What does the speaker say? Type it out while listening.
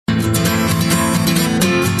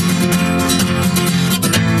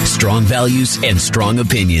strong values and strong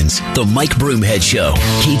opinions. The Mike Broomhead Show,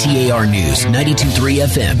 KTAR News, 92.3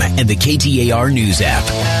 FM, and the KTAR News app.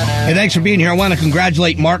 Hey, thanks for being here. I want to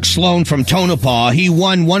congratulate Mark Sloan from Tonopah. He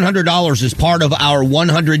won $100 as part of our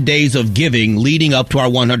 100 Days of Giving leading up to our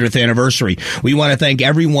 100th anniversary. We want to thank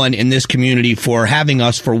everyone in this community for having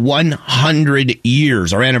us for 100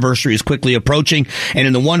 years. Our anniversary is quickly approaching, and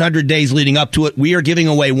in the 100 days leading up to it, we are giving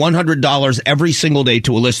away $100 every single day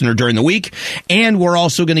to a listener during the week, and we're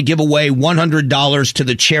also going to give away $100 to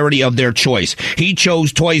the charity of their choice. He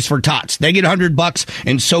chose Toys for Tots. They get $100,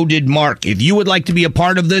 and so did Mark. If you would like to be a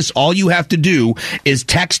part of this, all you have to do is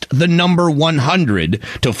text the number 100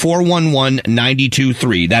 to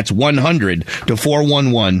 411-923. That's 100 to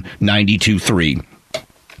 411-923.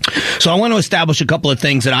 So I want to establish a couple of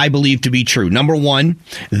things that I believe to be true. Number one,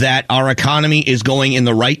 that our economy is going in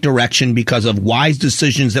the right direction because of wise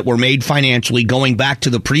decisions that were made financially going back to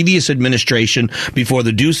the previous administration, before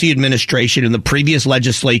the Ducey administration, and the previous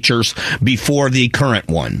legislatures before the current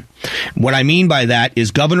one. What I mean by that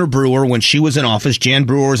is Governor Brewer, when she was in office, Jan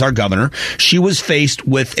Brewer was our governor, she was faced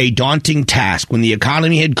with a daunting task. When the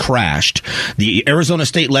economy had crashed, the Arizona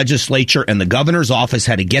State Legislature and the governor's office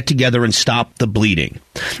had to get together and stop the bleeding.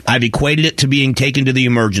 I've equated it to being taken to the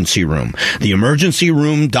emergency room. The emergency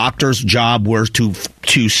room doctor's job was to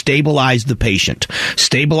stabilize the patient,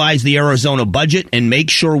 stabilize the Arizona budget, and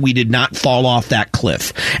make sure we did not fall off that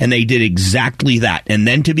cliff. And they did exactly that. And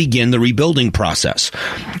then to begin the rebuilding process.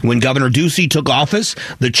 When Governor Ducey took office,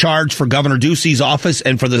 the charge for Governor Ducey's office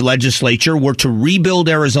and for the legislature were to rebuild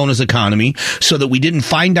Arizona's economy so that we didn't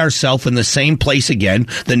find ourselves in the same place again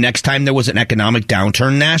the next time there was an economic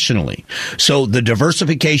downturn nationally. So the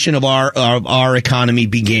diversification of our economy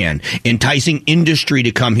began, enticing industry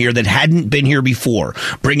to come here that hadn't been here before,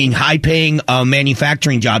 bringing high-paying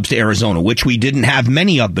manufacturing jobs to Arizona, which we didn't have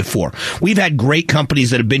many of before. We've had great companies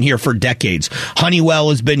that have been here for decades. Honeywell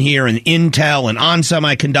has been here, and Intel, and On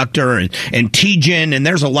Semiconductor, and TGen, and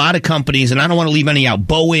there's a lot of companies, and I don't want to leave any out.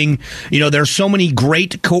 Boeing, there's so many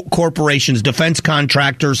great corporations, defense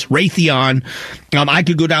contractors, Raytheon. I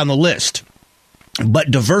could go down the list.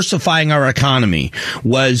 But diversifying our economy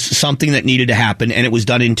was something that needed to happen, and it was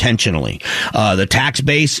done intentionally. The tax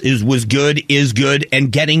base is good,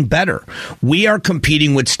 and getting better. We are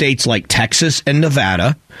competing with states like Texas and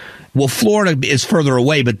Nevada. Well, Florida is further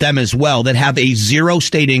away, but them as well, that have a zero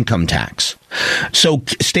state income tax. So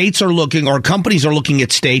states are looking, or companies are looking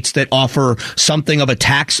at states that offer something of a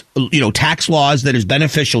tax laws that is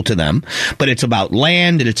beneficial to them, but it's about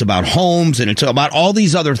land, and it's about homes, and it's about all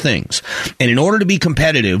these other things. And in order to be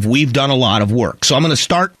competitive, we've done a lot of work. So I'm going to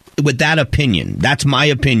start with that opinion. That's my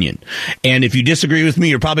opinion. And if you disagree with me,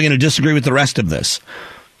 you're probably going to disagree with the rest of this.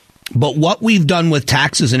 But what we've done with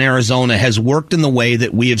taxes in Arizona has worked in the way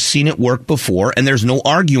that we have seen it work before, and there's no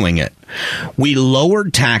arguing it. We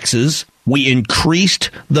lowered taxes. We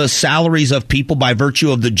increased the salaries of people by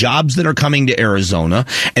virtue of the jobs that are coming to Arizona,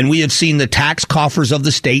 and we have seen the tax coffers of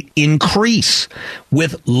the state increase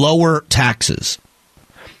with lower taxes.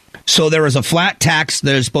 So there is a flat tax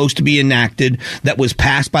that is supposed to be enacted that was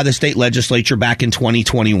passed by the state legislature back in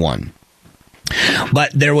 2021.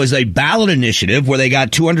 But there was a ballot initiative where they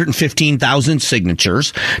got 215,000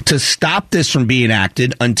 signatures to stop this from being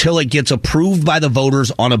enacted until it gets approved by the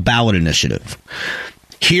voters on a ballot initiative.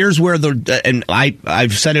 Here's where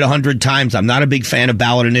I've said it 100 times, I'm not a big fan of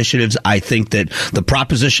ballot initiatives. I think that the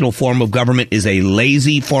propositional form of government is a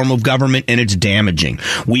lazy form of government, and it's damaging.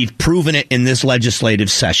 We've proven it in this legislative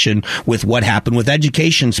session with what happened with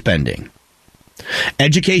education spending.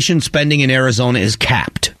 Education spending in Arizona is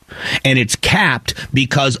capped. And it's capped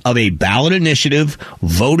because of a ballot initiative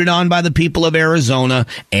voted on by the people of Arizona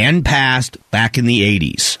and passed back in the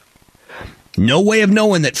 80s. No way of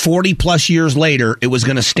knowing that 40 plus years later, it was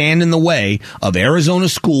going to stand in the way of Arizona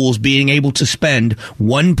schools being able to spend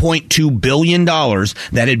 $1.2 billion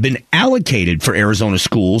that had been allocated for Arizona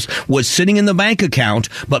schools, was sitting in the bank account.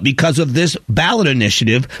 But because of this ballot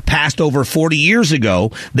initiative passed over 40 years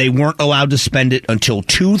ago, they weren't allowed to spend it until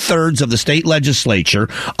 2/3 of the state legislature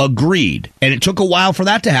agreed. And it took a while for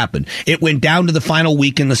that to happen. It went down to the final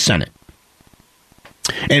week in the Senate.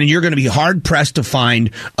 And you're going to be hard-pressed to find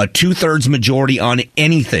a 2/3 majority on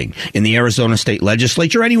anything in the Arizona State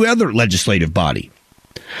Legislature or any other legislative body.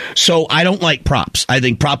 So I don't like props. I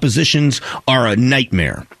think propositions are a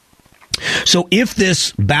nightmare. So if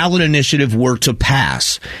this ballot initiative were to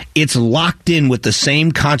pass, it's locked in with the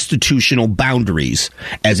same constitutional boundaries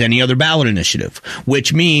as any other ballot initiative,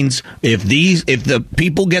 which means if the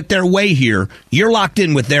people get their way here, you're locked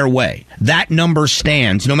in with their way. That number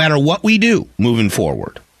stands no matter what we do moving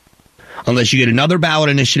forward. unless you get another ballot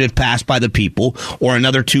initiative passed by the people or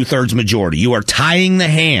another 2/3 majority. You are tying the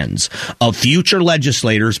hands of future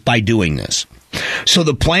legislators by doing this. So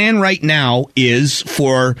the plan right now is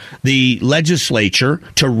for the legislature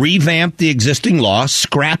to revamp the existing law,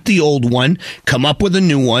 scrap the old one, come up with a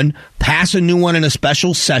new one, pass a new one in a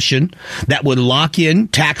special session that would lock in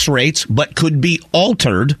tax rates but could be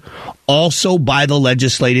altered also by the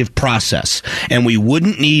legislative process. And we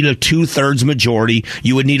wouldn't need a 2/3 majority.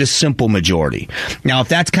 You would need a simple majority. Now, if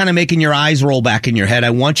that's kind of making your eyes roll back in your head, I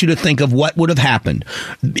want you to think of what would have happened.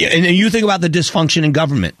 And you think about the dysfunction in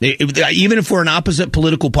government. Even if we're in opposite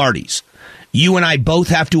political parties, you and I both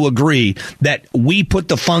have to agree that we put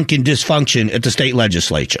the funk in dysfunction at the state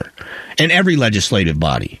legislature and every legislative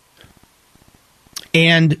body.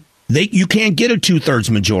 And you can't get a 2/3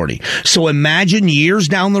 majority. So imagine years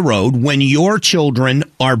down the road when your children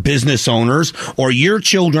are business owners or your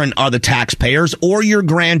children are the taxpayers or your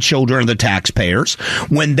grandchildren are the taxpayers,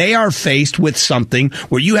 when they are faced with something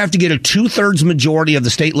where you have to get a 2/3 majority of the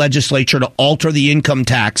state legislature to alter the income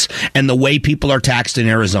tax and the way people are taxed in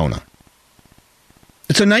Arizona.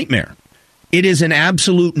 It's a nightmare. It is an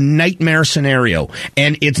absolute nightmare scenario.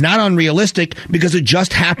 And it's not unrealistic because it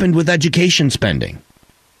just happened with education spending.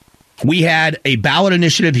 We had a ballot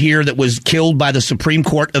initiative here that was killed by the Supreme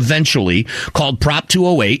Court eventually called Prop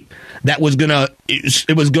 208 that was going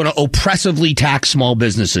to oppressively tax small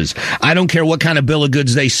businesses. I don't care what kind of bill of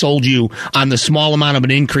goods they sold you on the small amount of an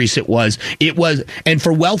increase it was, and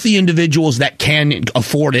for wealthy individuals that can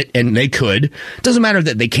afford it, and they could, it doesn't matter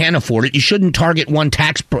that they can afford it. You shouldn't target one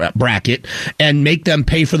tax bracket and make them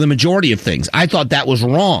pay for the majority of things. I thought that was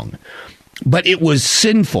wrong, but it was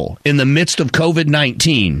sinful in the midst of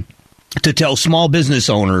COVID-19 to tell small business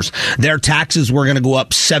owners their taxes were going to go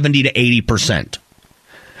up 70 to 80%.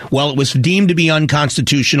 Well, it was deemed to be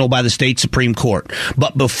unconstitutional by the state Supreme Court.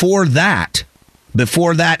 But before that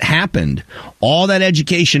happened, all that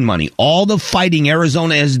education money, all the fighting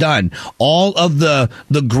Arizona has done, all of the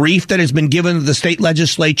grief that has been given to the state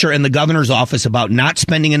legislature and the governor's office about not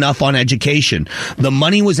spending enough on education, the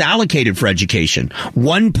money was allocated for education,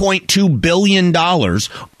 $1.2 billion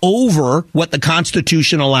over what the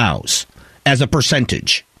Constitution allows as a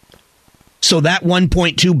percentage. So that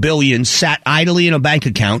 $1.2 billion sat idly in a bank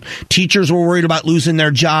account. Teachers were worried about losing their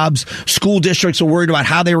jobs. School districts were worried about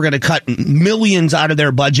how they were going to cut millions out of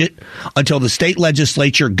their budget until the state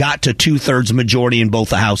legislature got to 2/3 majority in both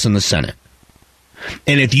the House and the Senate.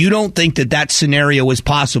 And if you don't think that scenario is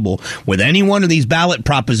possible with any one of these ballot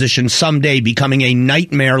propositions someday becoming a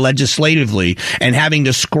nightmare legislatively and having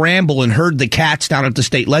to scramble and herd the cats down at the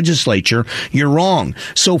state legislature, you're wrong.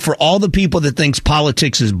 So for all the people that thinks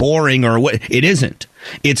politics is boring or what, it isn't.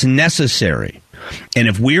 It's necessary. And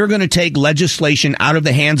if we're going to take legislation out of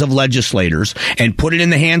the hands of legislators and put it in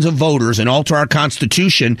the hands of voters and alter our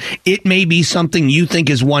Constitution, it may be something you think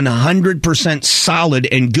is 100% solid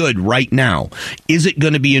and good right now. Is it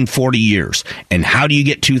going to be in 40 years? And how do you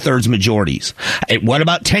get 2/3 majorities? What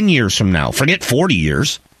about 10 years from now? Forget 40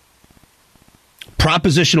 years.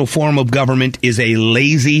 Propositional form of government is a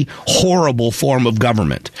lazy, horrible form of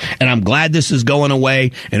government. And I'm glad this is going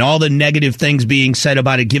away, and all the negative things being said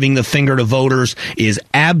about it giving the finger to voters is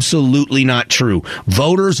absolutely not true.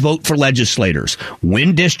 Voters vote for legislators,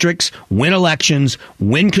 win districts, win elections,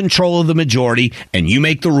 win control of the majority, and you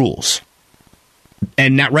make the rules.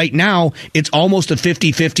 And right now, it's almost a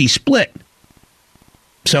 50-50 split.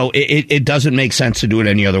 So it doesn't make sense to do it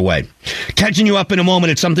any other way. Catching you up in a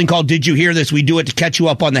moment. It's something called Did You Hear This? We do it to catch you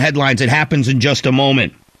up on the headlines. It happens in just a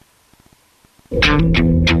moment.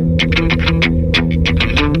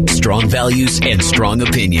 Strong values and strong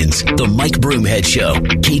opinions. The Mike Broomhead Show.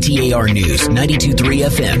 KTAR News, 92.3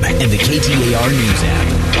 FM, and the KTAR News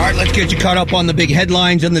app. All right, let's get you caught up on the big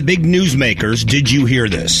headlines and the big newsmakers. Did you hear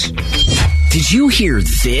this? Did you hear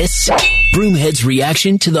this? Broomhead's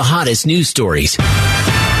reaction to the hottest news stories.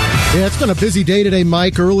 Yeah, it's been a busy day today,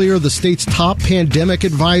 Mike. Earlier, the state's top pandemic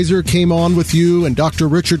advisor came on with you, and Dr.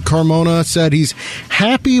 Richard Carmona said he's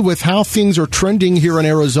happy with how things are trending here in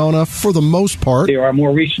Arizona for the most part. There are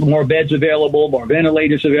more beds available, more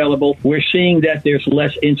ventilators available. We're seeing that there's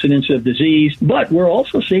less incidence of disease, but we're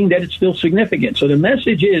also seeing that it's still significant. So the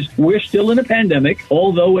message is we're still in a pandemic,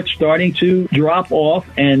 although it's starting to drop off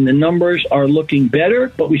and the numbers are looking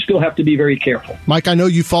better, but we still have to be very careful. Mike, I know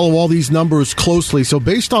you follow all these numbers closely, so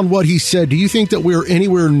based on what he said, do you think that we're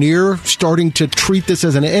anywhere near starting to treat this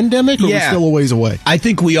as an endemic, or are we still a ways away? I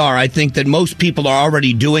think we are. I think that most people are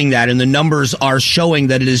already doing that, and the numbers are showing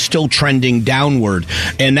that it is still trending downward.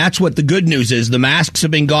 And that's what the good news is. The masks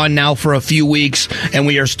have been gone now for a few weeks, and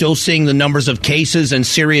we are still seeing the numbers of cases and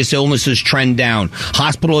serious illnesses trend down.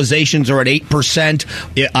 Hospitalizations are at 8%.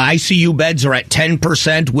 ICU beds are at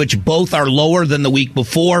 10%, which both are lower than the week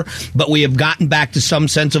before, but we have gotten back to some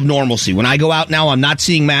sense of normalcy. When I go out now, I'm not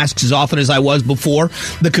seeing masks as often as I was before.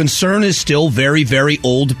 The concern is still very, very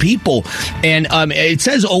old people. And it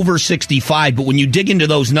says over 65, but when you dig into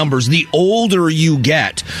those numbers, the older you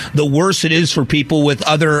get, the worse it is for people with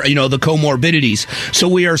other, the comorbidities. So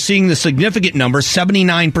we are seeing the significant numbers,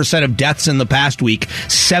 79% of deaths in the past week,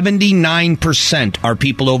 79% are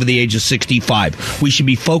people over the age of 65. We should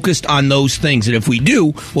be focused on those things, and if we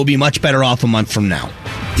do, we'll be much better off a month from now.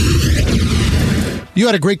 You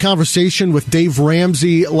had a great conversation with Dave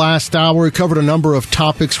Ramsey last hour. He covered a number of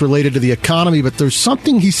topics related to the economy, but there's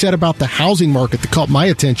something he said about the housing market that caught my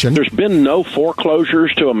attention. There's been no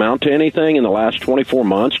foreclosures to amount to anything in the last 24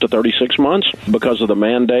 months to 36 months because of the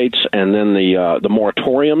mandates and then the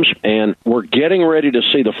moratoriums, and we're getting ready to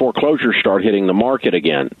see the foreclosures start hitting the market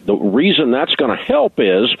again. The reason that's going to help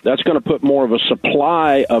is that's going to put more of a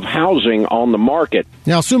supply of housing on the market.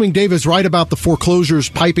 Now, assuming Dave is right about the foreclosures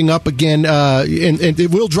piping up again, and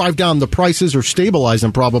it will drive down the prices or stabilize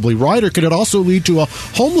them probably, right? Or could it also lead to a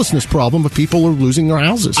homelessness problem if people are losing their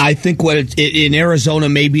houses? I think in Arizona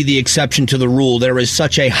may be the exception to the rule. There is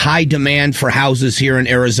such a high demand for houses here in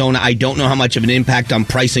Arizona. I don't know how much of an impact on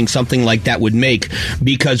pricing something like that would make,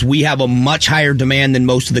 because we have a much higher demand than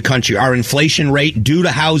most of the country. Our inflation rate due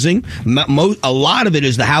to housing, a lot of it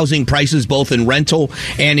is the housing prices, both in rental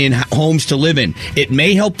and in homes to live in. It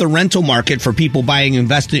may help the rental market for people buying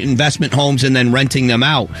investment homes and then renting them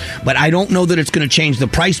out. But I don't know that it's going to change the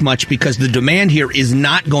price much, because the demand here is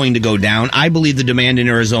not going to go down. I believe the demand in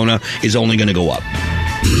Arizona is only going to go up.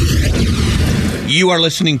 You are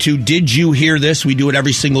listening to Did You Hear This? We do it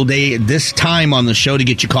every single day at this time on the show to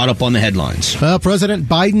get you caught up on the headlines. President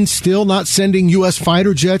Biden still not sending U.S.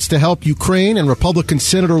 fighter jets to help Ukraine, and Republican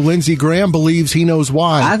Senator Lindsey Graham believes he knows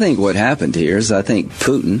why. I think what happened here is I think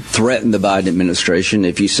Putin threatened the Biden administration,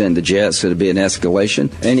 if you send the jets, it'll be an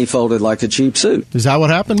escalation, and he folded like a cheap suit. Is that what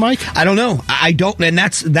happened, Mike? I don't know. I don't, and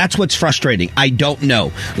that's what's frustrating. I don't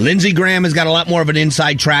know. Lindsey Graham has got a lot more of an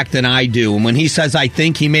inside track than I do, and when he says I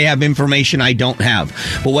think, he may have information I don't have.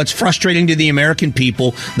 But what's frustrating to the American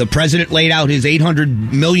people, the president laid out his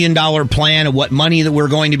 $800 million plan of what money that we're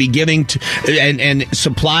going to be giving to, and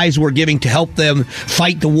supplies we're giving to help them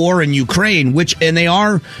fight the war in Ukraine, and they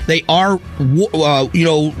are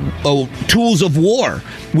tools of war.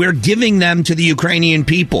 We're giving them to the Ukrainian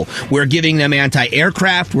people. We're giving them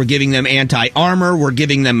anti-aircraft. We're giving them anti-armor. We're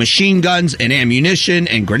giving them machine guns and ammunition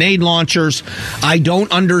and grenade launchers. I don't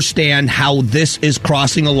understand how this is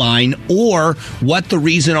crossing a line, or what the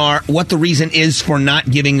reason is for not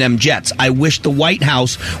giving them jets. I wish the White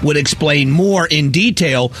House would explain more in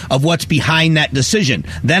detail of what's behind that decision.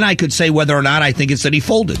 Then I could say whether or not I think it's that he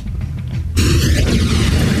folded.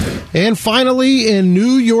 And finally, in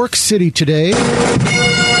New York City today,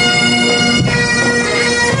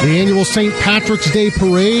 the annual St. Patrick's Day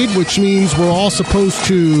Parade, which means we're all supposed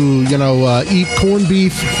to, eat corned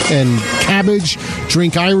beef and cabbage,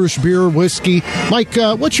 drink Irish beer, whiskey. Mike,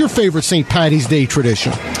 what's your favorite St. Patty's Day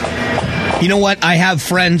tradition? You know what? I have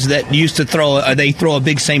friends that used to throw a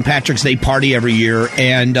big St. Patrick's Day party every year,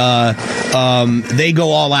 and they go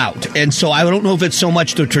all out. And so I don't know if it's so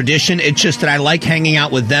much the tradition. It's just that I like hanging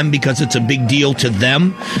out with them because it's a big deal to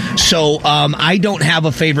them. So I don't have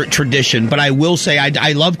a favorite tradition, but I will say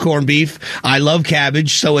I love corned beef. I love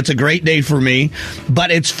cabbage, so it's a great day for me. But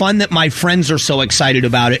it's fun that my friends are so excited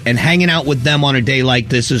about it, and hanging out with them on a day like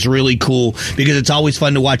this is really cool, because it's always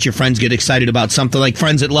fun to watch your friends get excited about something. Like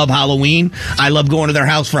friends that love Halloween, I love going to their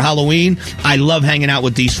house for Halloween. I love hanging out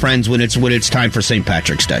with these friends when it's time for St.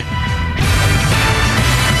 Patrick's Day.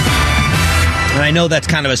 And I know that's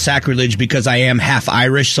kind of a sacrilege because I am half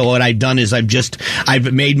Irish, so what I've done is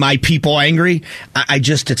I've made my people angry.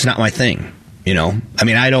 It's not my thing, I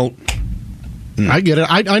mean, I don't... I get it.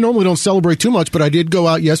 I normally don't celebrate too much, but I did go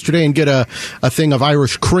out yesterday and get a thing of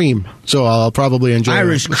Irish cream, so I'll probably enjoy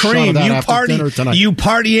Irish cream. You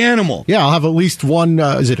party animal. Yeah, I'll have at least one.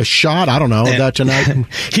 Is it a shot? I don't know. That tonight.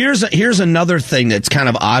 Here's another thing that's kind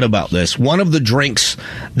of odd about this. One of the drinks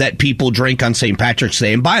that people drink on St. Patrick's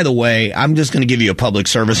Day, and by the way, I'm just going to give you a public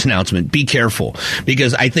service announcement. Be careful,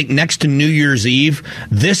 because I think next to New Year's Eve,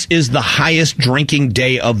 this is the highest drinking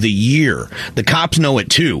day of the year. The cops know it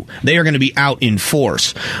too. They are going to be out in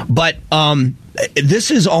force. But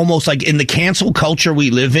this is almost like in the cancel culture we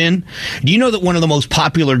live in. Do you know that one of the most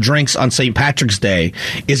popular drinks on St. Patrick's Day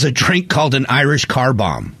is a drink called an Irish car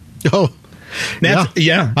bomb? Oh,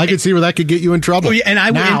 yeah. I could see where that could get you in trouble. When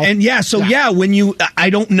you, I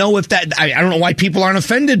don't know if that, I don't know why people aren't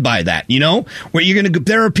offended by that, where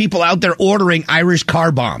there are people out there ordering Irish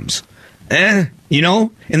car bombs.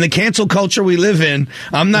 In the cancel culture we live in,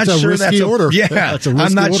 I'm not sure that's order.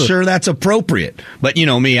 I'm not sure that's appropriate. But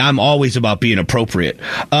me, I'm always about being appropriate.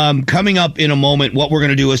 Coming up in a moment, what we're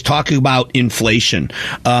going to do is talk about inflation.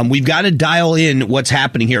 We've got to dial in what's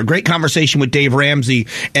happening here. A great conversation with Dave Ramsey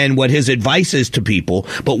and what his advice is to people.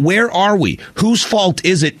 But where are we? Whose fault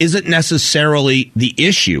is it? Isn't necessarily the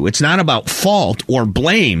issue. It's not about fault or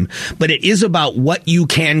blame, but it is about what you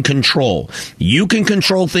can control. You can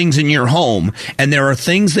control things in your home, and there are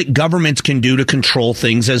things that governments can do to control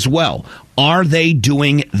things as well. Are they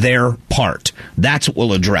doing their part? That's what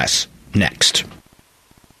we'll address next.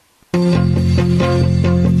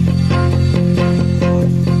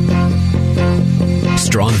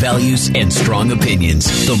 Strong values and strong opinions.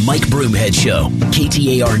 The Mike Broomhead Show.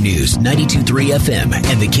 KTAR News, 92.3 FM,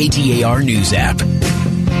 and the KTAR News app.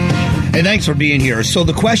 Hey, thanks for being here. So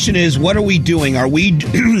the question is, what are we doing? Are we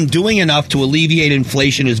doing enough to alleviate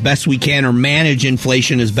inflation as best we can or manage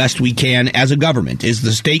inflation as best we can as a government? Is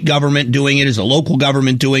the state government doing it? Is the local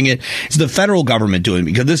government doing it? Is the federal government doing it?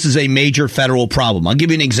 Because this is a major federal problem. I'll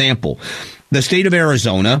give you an example. The state of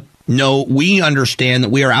Arizona, we understand that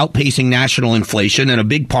we are outpacing national inflation, and a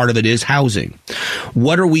big part of it is housing.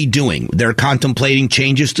 What are we doing? They're contemplating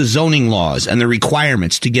changes to zoning laws and the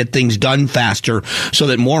requirements to get things done faster so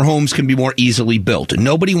that more homes can be more easily built.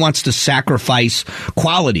 Nobody wants to sacrifice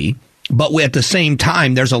quality, but at the same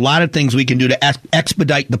time, there's a lot of things we can do to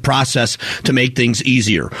expedite the process to make things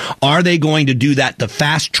easier. Are they going to do that to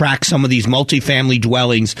fast track some of these multifamily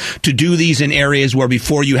dwellings, to do these in areas where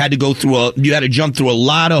before you had to jump through a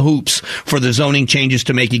lot of hoops for the zoning changes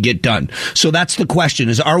to make it get done? So that's the question,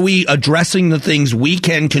 is are we addressing the things we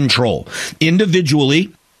can control?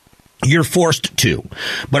 Individually, you're forced to,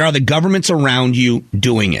 but are the governments around you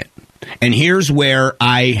doing it? And here's where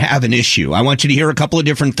I have an issue. I want you to hear a couple of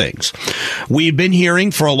different things. We've been hearing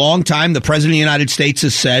for a long time, the President of the United States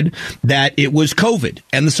has said that it was COVID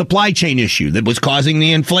and the supply chain issue that was causing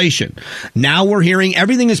the inflation. Now we're hearing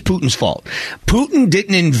everything is Putin's fault. Putin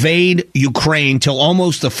didn't invade Ukraine till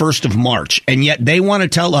almost the 1st of March, and yet they want to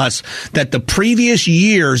tell us that the previous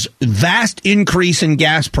year's vast increase in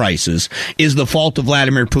gas prices is the fault of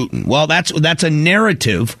Vladimir Putin. Well, that's a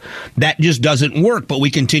narrative that just doesn't work, but we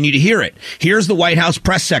continue to hear it. Here's the White House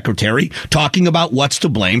press secretary talking about what's to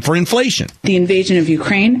blame for inflation. The invasion of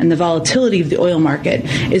Ukraine and the volatility of the oil market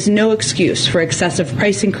is no excuse for excessive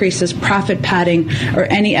price increases, profit padding, or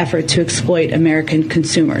any effort to exploit American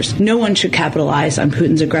consumers. No one should capitalize on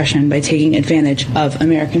Putin's aggression by taking advantage of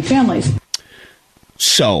American families.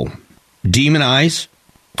 So, demonize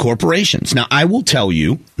corporations. Now, I will tell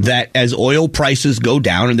you that as oil prices go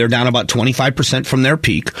down, and they're down about 25% from their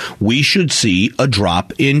peak, we should see a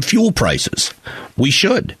drop in fuel prices. We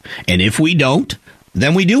should. And if we don't,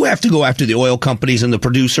 then we do have to go after the oil companies and the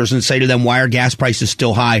producers and say to them, why are gas prices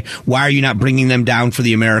still high? Why are you not bringing them down for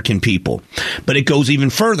the American people? But it goes even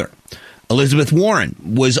further. Elizabeth Warren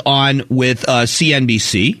was on with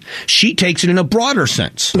CNBC. She takes it in a broader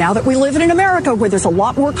sense. Now that we live in America where there's a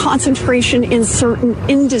lot more concentration in certain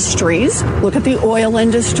industries, look at the oil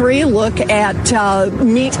industry, look at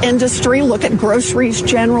meat industry, look at groceries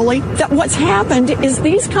generally, that what's happened is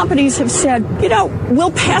these companies have said,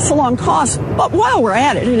 we'll pass along costs, but while we're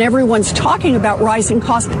at it and everyone's talking about rising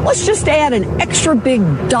costs, let's just add an extra big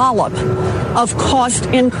dollop of cost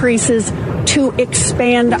increases to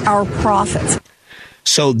expand our profits.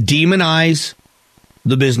 So demonize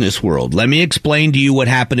the business world. Let me explain to you what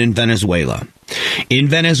happened in Venezuela. In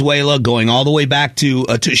Venezuela, going all the way back to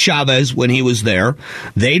Chavez when he was there,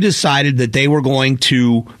 they decided that they were going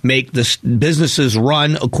to make the businesses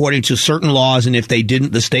run according to certain laws, and if they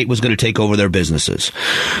didn't, the state was going to take over their businesses.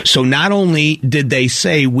 So not only did they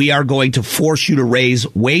say, we are going to force you to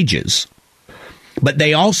raise wages, but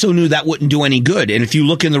they also knew that wouldn't do any good. And if you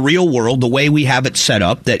look in the real world, the way we have it set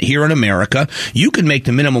up, that here in America, you can make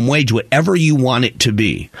the minimum wage whatever you want it to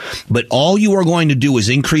be. But all you are going to do is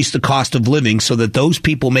increase the cost of living so that those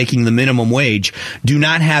people making the minimum wage do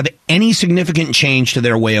not have any significant change to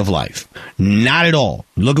their way of life. Not at all.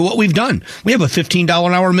 Look at what we've done. We have a $15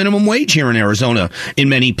 an hour minimum wage here in Arizona in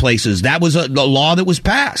many places. That was a law that was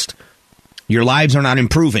passed. Your lives are not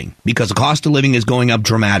improving because the cost of living is going up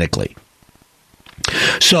dramatically.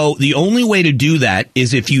 So the only way to do that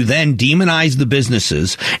is if you then demonize the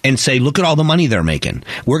businesses and say, look at all the money they're making.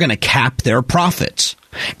 We're going to cap their profits.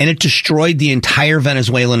 And it destroyed the entire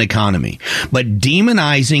Venezuelan economy. But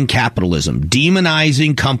demonizing capitalism,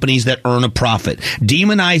 demonizing companies that earn a profit,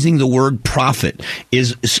 demonizing the word profit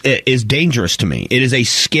is dangerous to me. It is a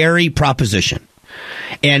scary proposition.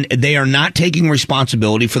 And they are not taking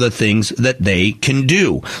responsibility for the things that they can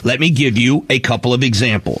do. Let me give you a couple of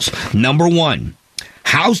examples. Number one,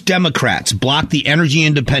 House Democrats blocked the energy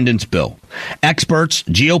independence bill.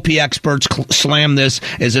 GOP experts slam this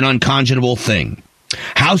as an unconscionable thing.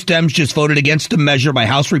 House Dems just voted against a measure by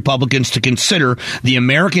House Republicans to consider the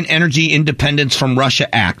American Energy Independence from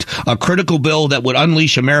Russia Act, a critical bill that would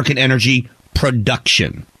unleash American energy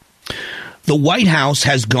production. The White House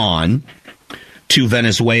has gone to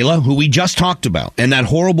Venezuela, who we just talked about, and that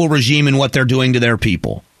horrible regime and what they're doing to their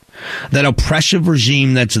people, that oppressive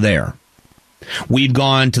regime that's there. We've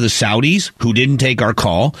gone to the Saudis, who didn't take our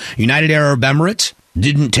call. United Arab Emirates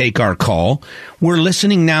didn't take our call. We're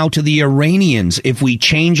listening now to the Iranians. If we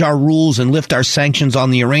change our rules and lift our sanctions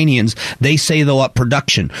on the Iranians, they say they'll up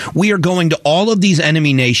production. We are going to all of these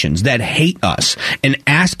enemy nations that hate us and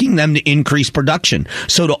asking them to increase production.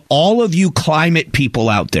 So to all of you climate people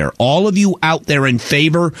out there, all of you out there in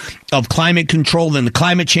favor of climate control and the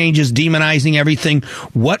climate change is demonizing everything,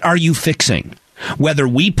 what are you fixing? Whether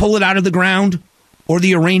we pull it out of the ground or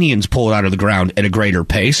the Iranians pull it out of the ground at a greater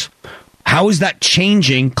pace, how is that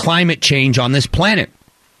changing climate change on this planet?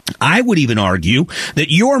 I would even argue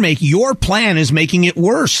that your plan is making it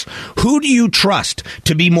worse. Who do you trust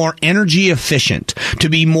to be more energy efficient, to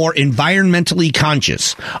be more environmentally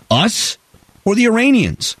conscious? Us or the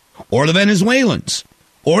Iranians or the Venezuelans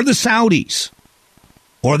or the Saudis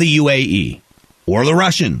or the UAE or the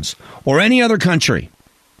Russians or any other country?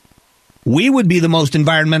 We would be the most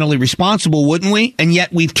environmentally responsible, wouldn't we? And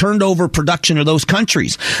yet we've turned over production to those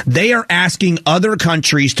countries. They are asking other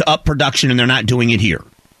countries to up production, and they're not doing it here.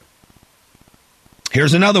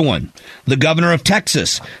 Here's another one. The governor of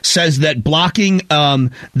Texas says that Biden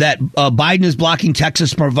is blocking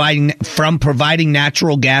Texas from providing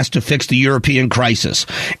natural gas to fix the European crisis.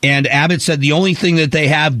 And Abbott said the only thing that they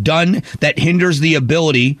have done that hinders the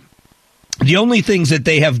ability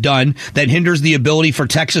for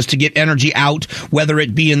Texas to get energy out, whether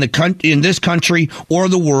it be in this country or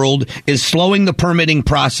the world, is slowing the permitting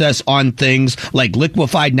process on things like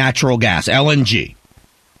liquefied natural gas, LNG.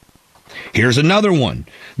 Here's another one.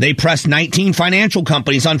 They pressed 19 financial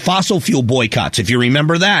companies on fossil fuel boycotts. If you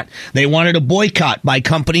remember that, they wanted a boycott by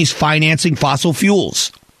companies financing fossil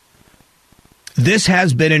fuels. This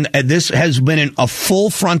has been a full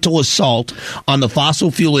frontal assault on the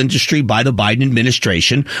fossil fuel industry by the Biden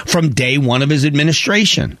administration from day one of his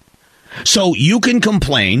administration. So you can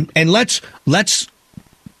complain, and let's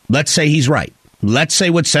say he's right. Let's say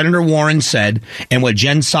what Senator Warren said and what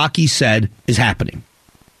Jen Psaki said is happening.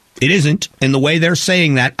 It isn't. And the way they're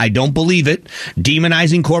saying that, I don't believe it.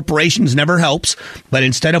 Demonizing corporations never helps. But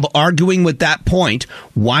instead of arguing with that point,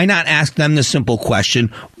 why not ask them the simple question,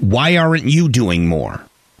 why aren't you doing more?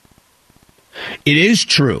 It is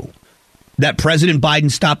true that President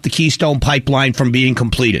Biden stopped the Keystone Pipeline from being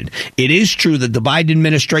completed. It is true that the Biden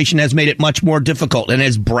administration has made it much more difficult and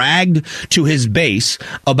has bragged to his base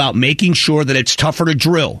about making sure that it's tougher to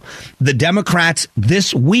drill. The Democrats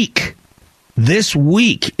this week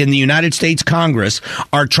in the United States Congress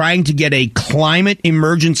are trying to get a climate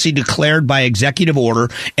emergency declared by executive order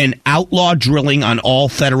and outlaw drilling on all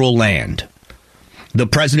federal land. The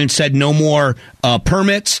president said no more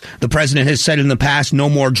permits. The president has said in the past no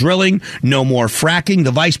more drilling, no more fracking.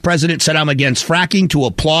 The vice president said I'm against fracking to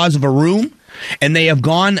applause of a room. And they have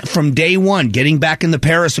gone from day one, getting back in the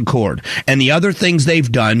Paris Accord and the other things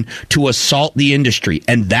they've done to assault the industry.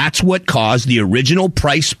 And that's what caused the original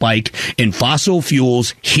price spike in fossil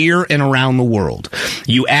fuels here and around the world.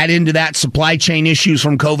 You add into that supply chain issues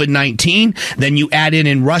from COVID-19, then you add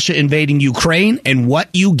in Russia invading Ukraine, and what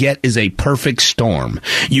you get is a perfect storm.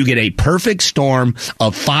 You get a perfect storm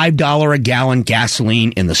of $5 a gallon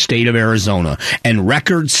gasoline in the state of Arizona and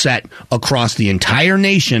records set across the entire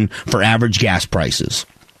nation for average gas prices.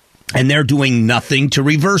 And they're doing nothing to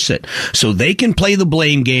reverse it. So they can play the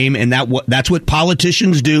blame game, and that's what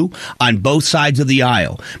politicians do on both sides of the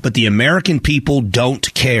aisle. But the American people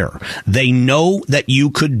don't care. They know that you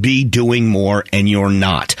could be doing more, and you're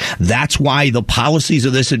not. That's why the policies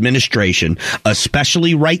of this administration,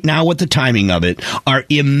 especially right now with the timing of it, are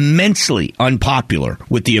immensely unpopular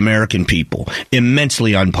with the American people.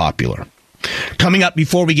 Immensely unpopular. Coming up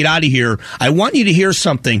before we get out of here, I want you to hear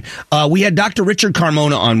something. We had Dr. Richard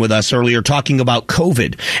Carmona on with us earlier talking about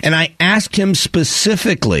COVID, and I asked him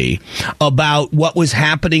specifically about what was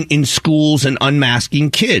happening in schools and unmasking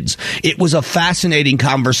kids. It was a fascinating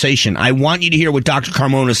conversation. I want you to hear what Dr.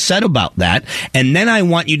 Carmona said about that, and then I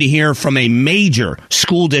want you to hear from a major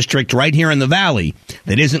school district right here in the Valley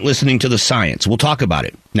that isn't listening to the science. We'll talk about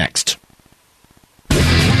it next.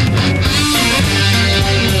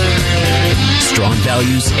 Strong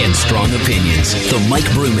values and strong opinions. The Mike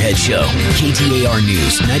Broomhead Show. KTAR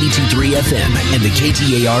News, 92.3 FM, and the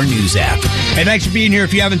KTAR News app. Hey, thanks for being here.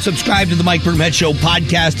 If you haven't subscribed to the Mike Broomhead Show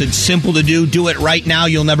podcast, it's simple to do. Do it right now.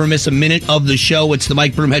 You'll never miss a minute of the show. It's the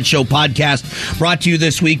Mike Broomhead Show podcast, brought to you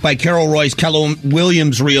this week by Carol Royce, Keller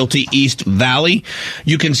Williams Realty East Valley.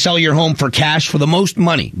 You can sell your home for cash for the most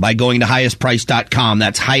money by going to highestprice.com.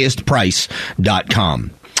 That's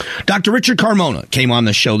highestprice.com. Dr. Richard Carmona came on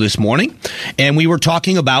the show this morning, and we were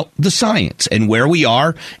talking about the science and where we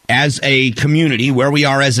are as a community, where we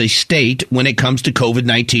are as a state when it comes to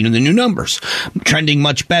COVID-19 and the new numbers. Trending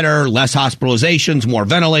much better, less hospitalizations, more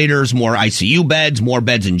ventilators, more ICU beds, more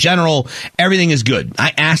beds in general. Everything is good.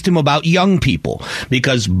 I asked him about young people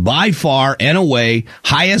because by far and away,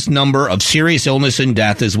 highest number of serious illness and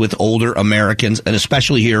death is with older Americans, and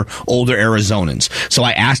especially here, older Arizonans. So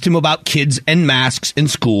I asked him about kids and masks in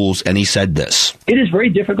schools, and he said this. It is very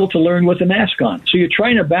difficult to learn with a mask on. So you're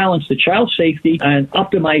trying to balance the child safety and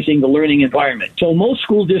optimizing the learning environment. So most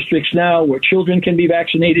school districts now where children can be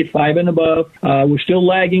vaccinated 5 and above, we're still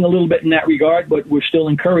lagging a little bit in that regard, but we're still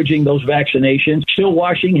encouraging those vaccinations. Still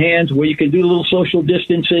washing hands where you can do a little social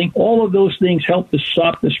distancing. All of those things help to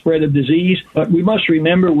stop the spread of disease. But we must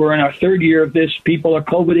remember we're in our third year of this. People are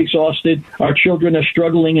COVID exhausted. Our children are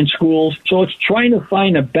struggling in schools. So it's trying to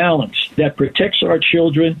find a balance that protects our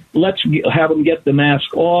children. Let's have them get the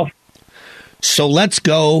mask off. So let's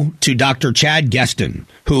go to Dr. Chad Guestin,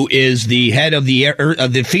 who is the head of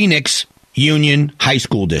the Phoenix Union High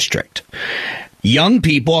School District. Young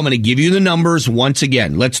people, I'm going to give you the numbers once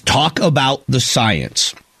again. Let's talk about the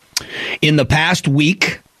science. In the past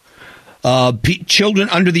week, children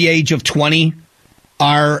under the age of 20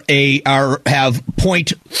 have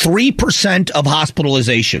 0.3% of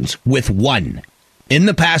hospitalizations with one. In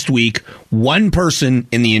the past week, one person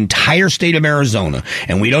in the entire state of Arizona,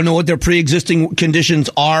 and we don't know what their pre-existing conditions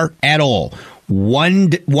are at all.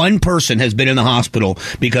 One person has been in the hospital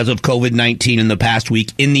because of COVID-19 in the past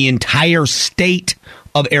week in the entire state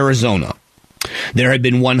of Arizona. There have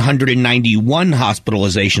been 191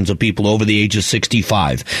 hospitalizations of people over the age of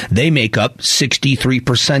 65. They make up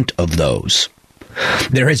 63% of those.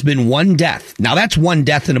 There has been one death. Now, that's one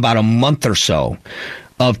death in about a month or so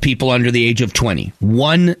of people under the age of 20.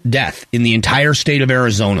 One death in the entire state of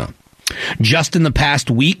Arizona. Just in the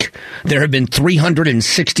past week, there have been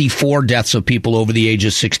 364 deaths of people over the age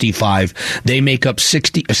of 65. They make up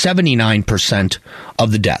 79%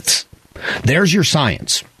 of the deaths. There's your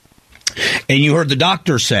science. And you heard the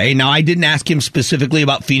doctor say, now I didn't ask him specifically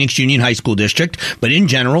about Phoenix Union High School District, but in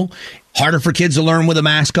general, harder for kids to learn with a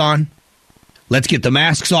mask on. Let's get the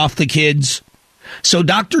masks off the kids. So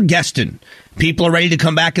Dr. Guestin, people are ready to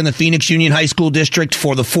come back in the Phoenix Union High School District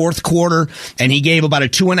for the fourth quarter, and he gave about a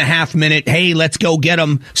 2.5 minute, hey, let's go get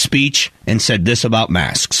them speech and said this about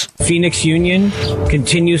masks. Phoenix Union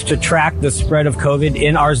continues to track the spread of COVID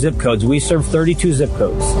in our zip codes. We serve 32 zip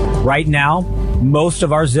codes. Right now, most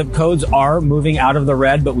of our zip codes are moving out of the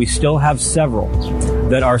red, but we still have several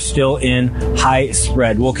that are still in high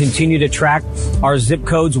spread. We'll continue to track our zip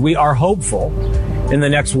codes. We are hopeful in the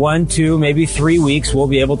next 1, 2, maybe 3 weeks, we'll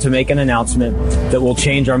be able to make an announcement that will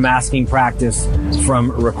change our masking practice from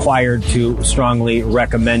required to strongly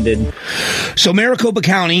recommended. So Maricopa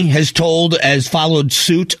County has followed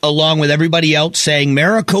suit along with everybody else, saying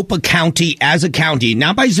Maricopa County as a county,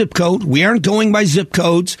 not by zip code. We aren't going by zip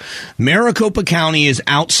codes. Maricopa County is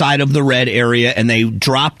outside of the red area, and they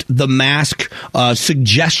dropped the mask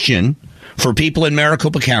suggestion for people in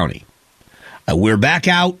Maricopa County. We're back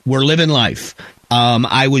out. We're living life.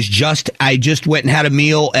 I just went and had a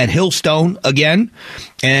meal at Hillstone again,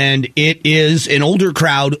 and it is an older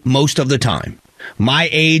crowd most of the time. My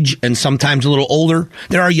age and sometimes a little older.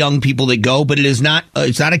 There are young people that go, but it's not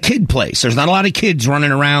a kid place. There's not a lot of kids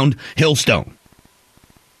running around Hillstone.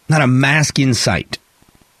 Not a mask in sight.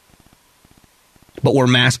 But we're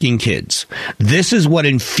masking kids. This is what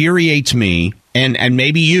infuriates me, and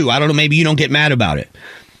maybe you. I don't know, maybe you don't get mad about it.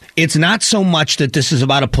 It's not so much that this is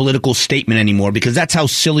about a political statement anymore, because that's how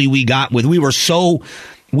silly we got with. We were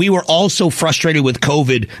all so frustrated with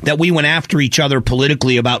COVID that we went after each other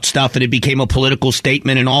politically about stuff, and it became a political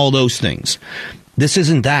statement and all those things. This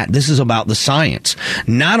isn't that. This is about the science.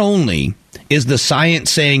 Not only is the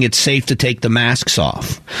science saying it's safe to take the masks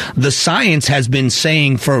off, the science has been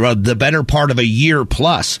saying for the better part of a year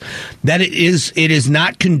plus that it is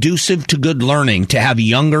not conducive to good learning to have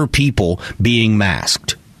younger people being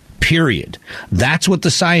masked. Period. That's what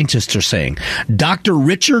the scientists are saying. Dr.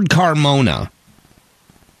 Richard Carmona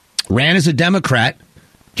ran as a Democrat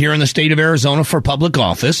here in the state of Arizona for public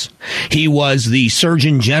office. He was the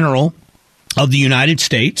Surgeon General of the United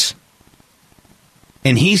States.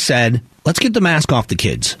 And he said, let's get the mask off the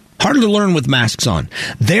kids. Harder to learn with masks on.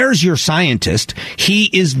 There's your scientist. He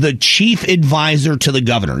is the chief advisor to the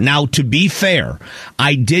governor. Now, to be fair,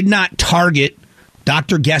 I did not target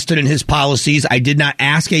Dr. Guestin and his policies. I did not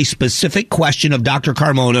ask a specific question of Dr.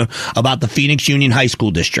 Carmona about the Phoenix Union High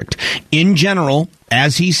School District. In general,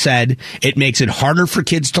 as he said, it makes it harder for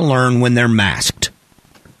kids to learn when they're masked.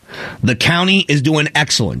 The county is doing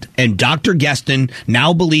excellent, and Dr. Guestin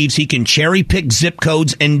now believes he can cherry-pick zip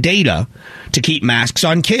codes and data to keep masks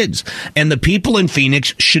on kids. And the people in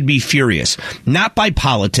Phoenix should be furious, not by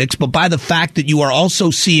politics, but by the fact that you are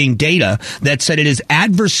also seeing data that said it is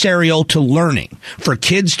adversarial to learning for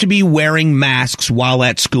kids to be wearing masks while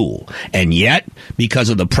at school. And yet, because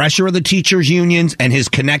of the pressure of the teachers' unions and his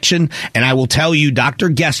connection, and I will tell you, Dr.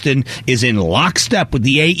 Guestin is in lockstep with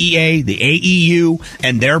the AEA, the AEU,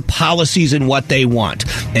 and their policies and what they want.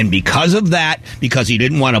 And because of that, because he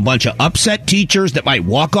didn't want a bunch of upset teachers that might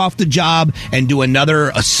walk off the job and do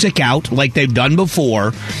another sick out like they've done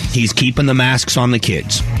before, he's keeping the masks on the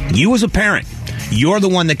kids. You as a parent, you're the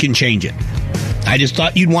one that can change it. I just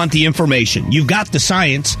thought you'd want the information. You've got the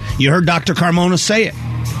science. You heard Dr. Carmona say it.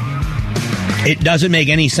 It doesn't make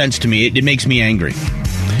any sense to me. It makes me angry.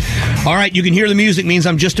 All right, you can hear the music, means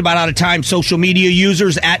I'm just about out of time. Social media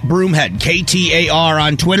users at Broomhead, KTAR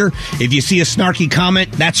on Twitter. If you see a snarky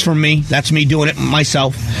comment, that's from me. That's me doing it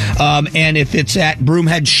myself. And if it's at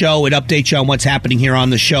Broomhead Show, it updates you on what's happening here on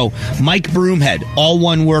the show. Mike Broomhead, all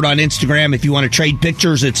one word on Instagram. If you want to trade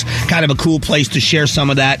pictures, it's kind of a cool place to share some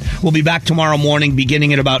of that. We'll be back tomorrow morning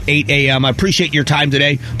beginning at about 8 a.m. I appreciate your time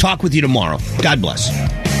today. Talk with you tomorrow. God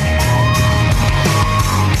bless.